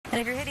And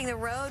if you're hitting the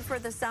road for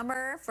the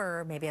summer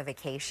for maybe a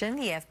vacation,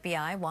 the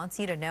FBI wants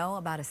you to know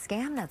about a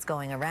scam that's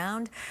going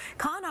around.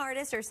 Con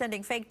artists are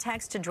sending fake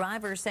texts to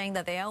drivers saying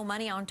that they owe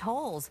money on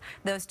tolls.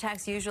 Those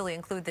texts usually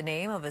include the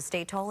name of a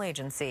state toll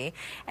agency,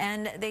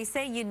 and they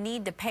say you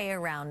need to pay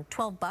around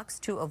 $12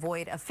 to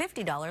avoid a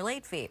 $50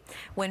 late fee.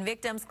 When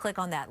victims click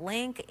on that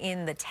link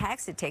in the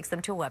text, it takes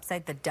them to a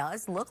website that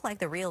does look like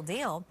the real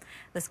deal.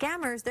 The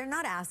scammers, they're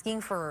not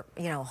asking for,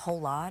 a whole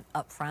lot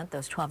up front,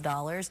 those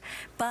 $12,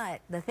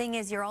 but the thing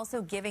is, you're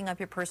also giving up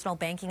your personal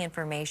banking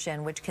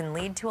information, which can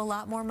lead to a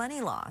lot more money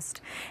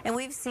lost. And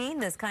we've seen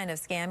this kind of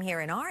scam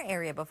here in our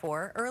area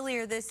before.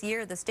 Earlier this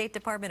year, the State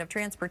Department of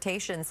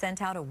Transportation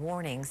sent out a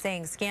warning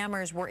saying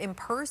scammers were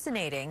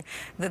impersonating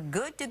the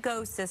Good to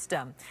Go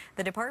system.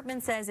 The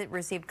department says it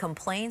received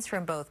complaints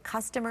from both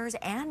customers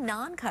and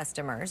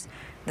non-customers.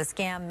 The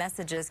scam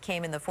messages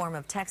came in the form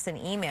of texts and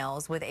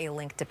emails with a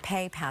link to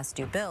pay past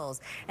due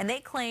bills, and they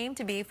claim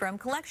to be from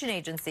collection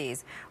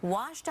agencies.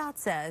 WSDOT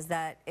says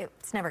that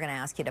it's never going to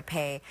ask you to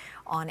pay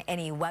on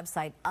any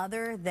website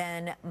other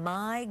than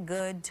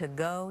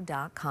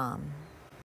mygoodtogo.com.